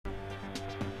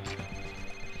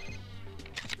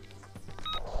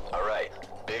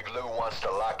Big Lou wants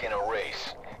to lock in a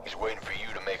race. He's waiting for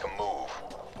you to make a move.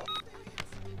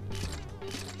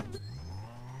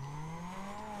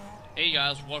 Hey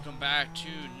guys, welcome back to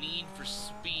Need for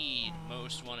Speed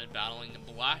Most Wanted battling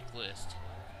the Blacklist.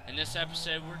 In this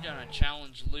episode, we're gonna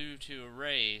challenge Lou to a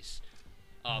race.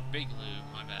 Big Lou,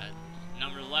 my bad.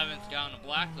 Number 11th got on the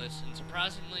Blacklist, and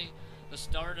surprisingly, the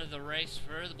start of the race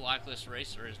for the Blacklist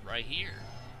racer is right here.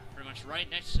 Pretty much right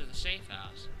next to the safe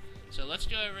house. So let's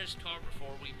go over his car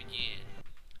before we begin.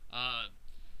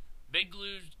 Big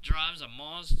Lou drives a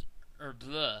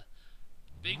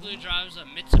Big Lou drives a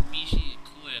Mitsubishi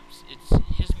Eclipse.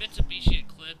 His Mitsubishi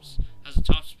Eclipse has a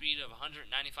top speed of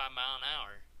 195 miles an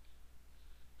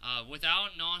hour.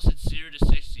 Without NOS, it's 0 to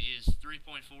 60 is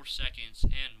 3.4 seconds,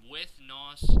 and with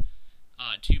NOS,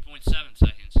 2.7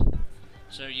 seconds.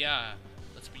 So yeah,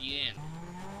 let's begin.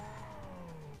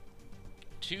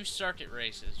 2 circuit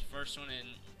races. First one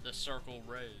in the Circle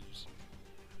Rose.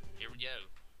 Here we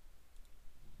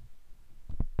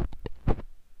go.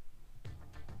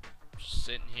 Just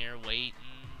sitting here waiting,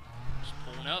 just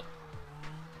pulling up.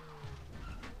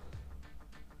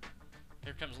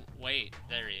 Here comes, wait,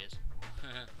 there he is.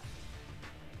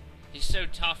 He's so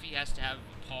tough he has to have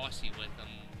a posse with him,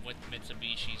 with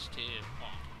Mitsubishis too.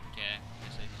 Oh, okay, I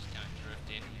guess I just kind of drift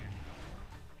in here.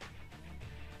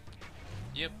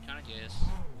 Yep, kind of guess.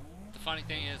 The funny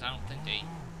thing is, I don't think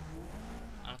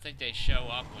they show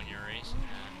up when you're racing.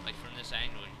 Like from this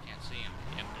angle, you can't see them.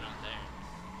 Yep, they're not there.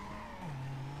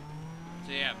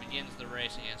 So yeah, it begins the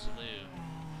race against Lou.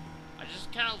 I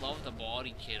just kind of love the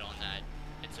body kit on that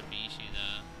Mitsubishi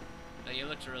though. Like, it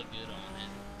looks real good on it.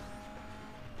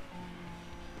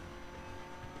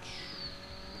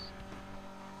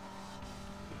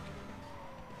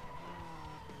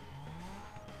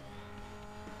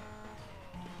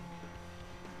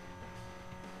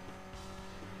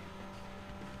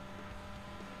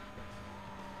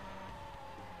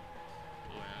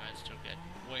 Took it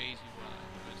way too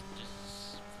wide. It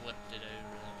just flipped it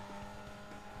over there.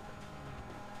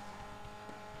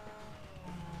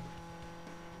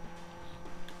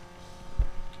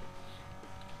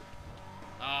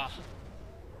 Ah,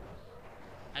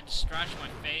 I had to scratch my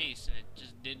face and it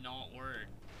just did not work.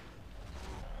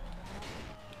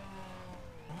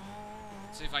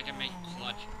 Let's see if I can make a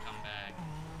clutch and come back.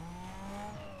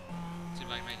 Let's see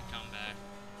if I can make a comeback.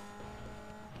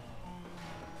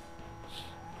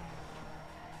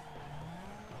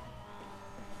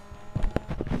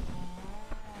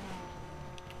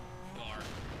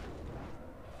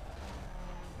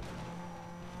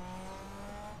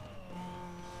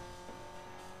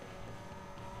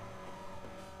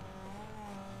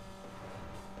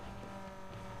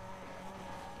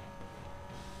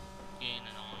 Gaining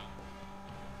on him.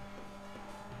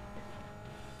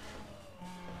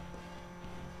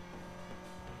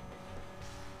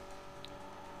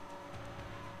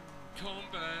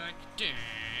 Come back, Dan.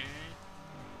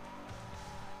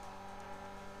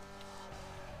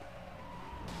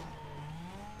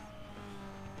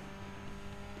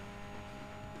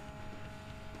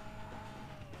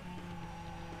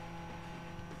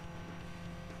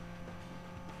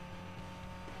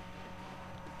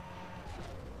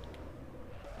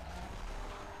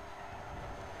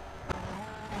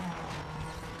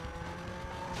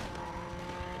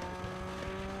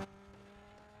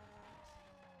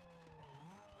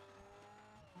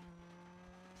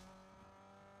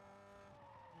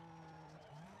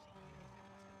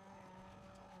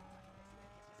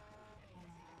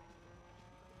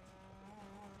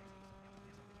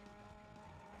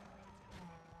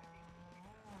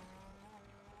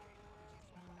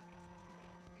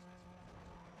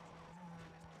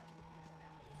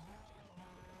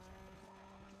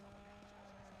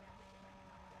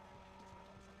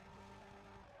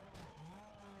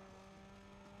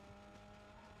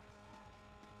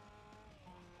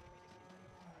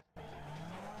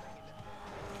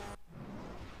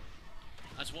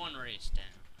 That's one race down.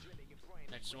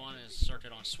 Next one is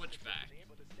circuit on switchback.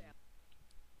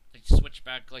 Like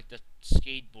switchback, like the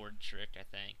skateboard trick, I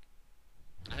think.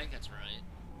 I think that's right.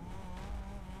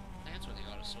 I think that's what they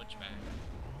call a switchback.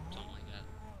 Something like that.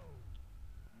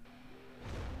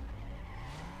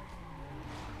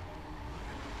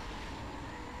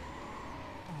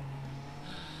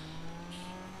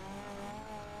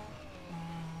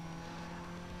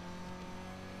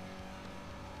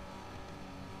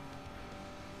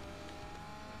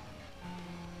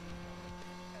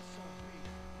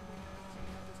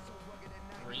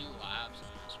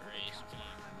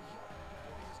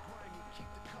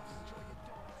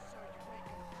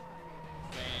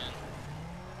 Man.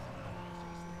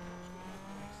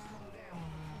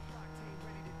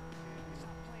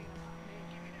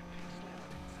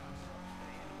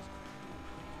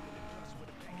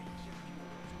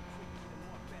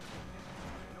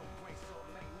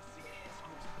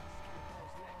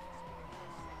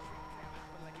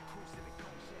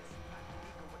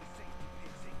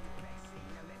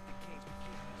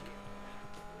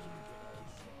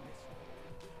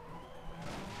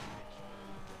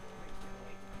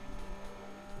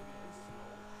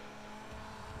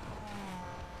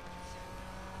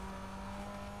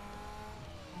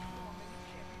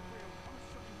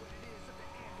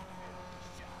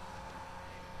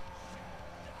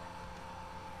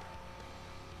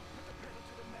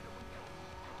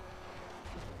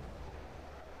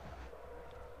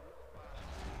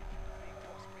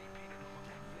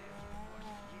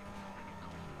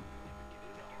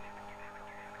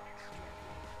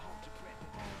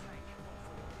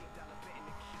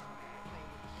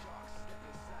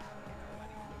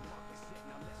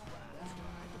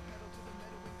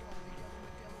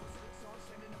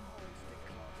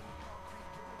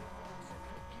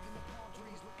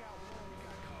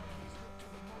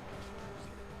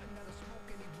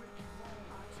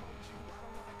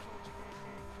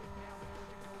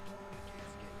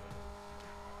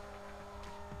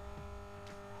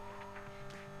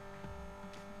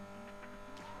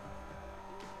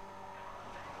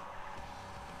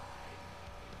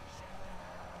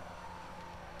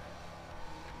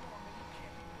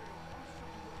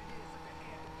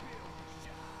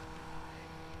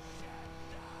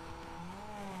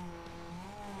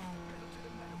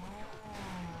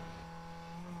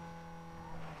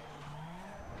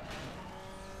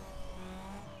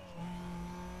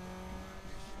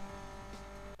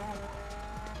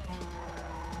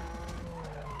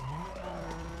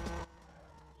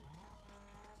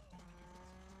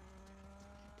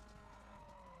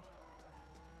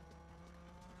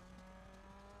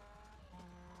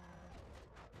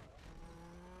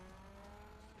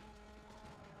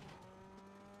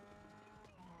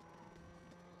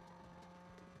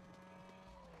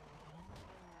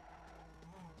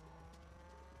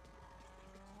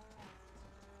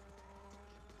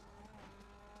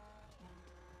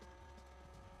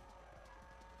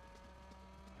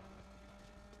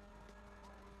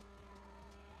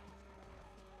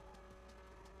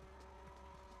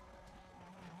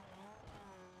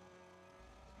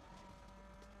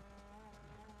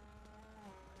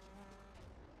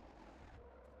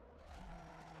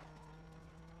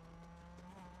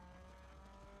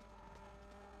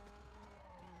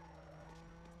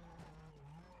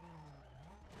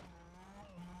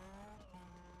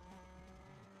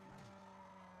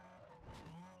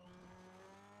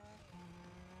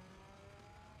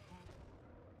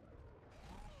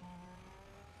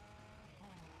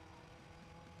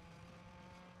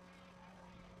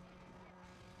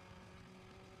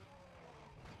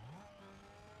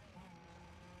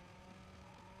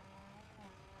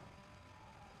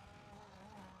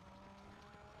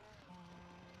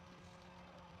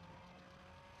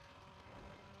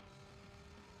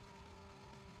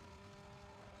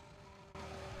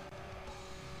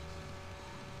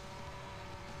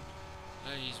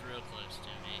 He's real close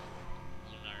to me.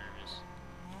 I'm nervous.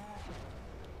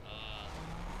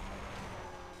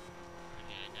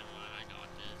 Okay, never mind. I got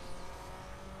this.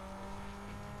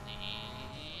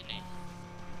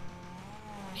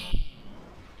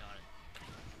 Got it.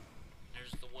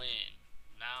 There's the win.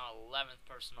 Now 11th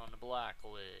person on the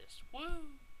blacklist.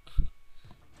 Woo!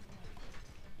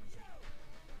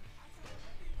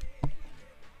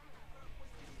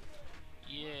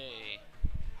 Yay.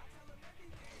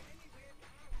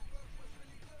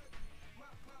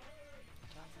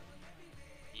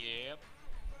 Yep.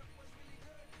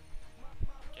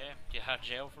 Okay, get out of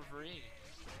jail for free.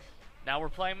 Now we're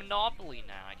playing Monopoly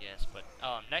now, I guess. But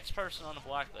next person on the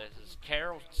blacklist is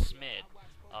Carol Smith.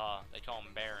 They call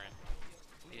him Baron.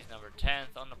 He's number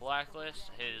 10th on the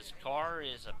blacklist. His car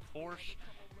is a Porsche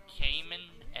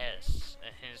Cayman S.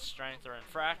 And his strength are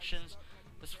infractions.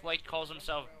 This flake calls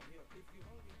himself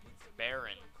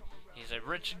Baron. He's a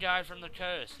rich guy from the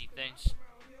coast. He thinks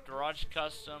garage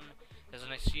custom is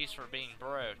an excuse for being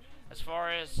broke. As far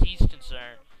as he's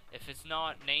concerned, if it's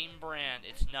not name brand,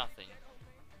 it's nothing.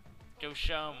 Go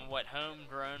show him what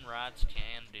homegrown rides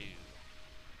can do.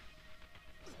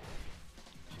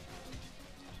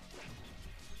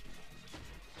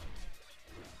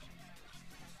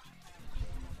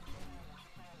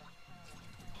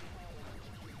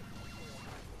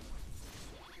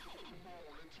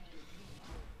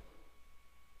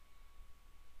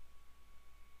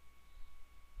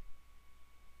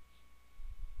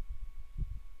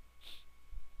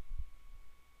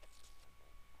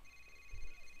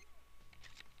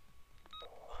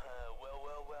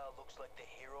 Well, looks like the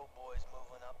hero boy's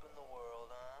moving up in the world,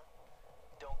 huh?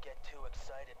 Don't get too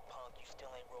excited, punk. You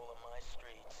still ain't rolling my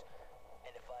streets.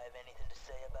 And if I have anything to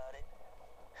say about it,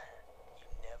 you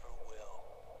never will.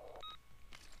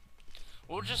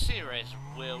 We'll just see, Razor.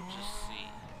 We'll just see.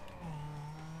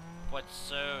 But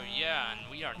so, yeah, and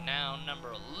we are now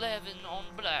number 11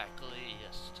 on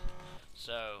Blacklist.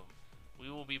 So, we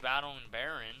will be battling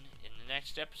Baron in the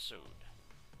next episode.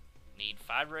 Need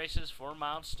 5 races, 4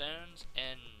 milestones,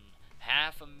 and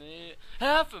 $500,000.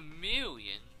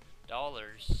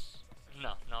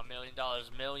 No, not $1 million.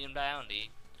 $1 million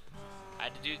bounty. I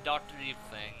had to do the Dr. Deep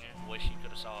thing. Wish you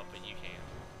could have saw it, but you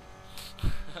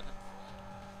can't.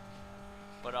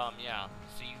 But yeah.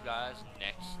 See you guys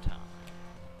next time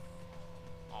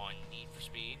on Need for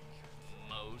Speed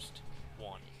Most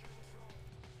Wanted.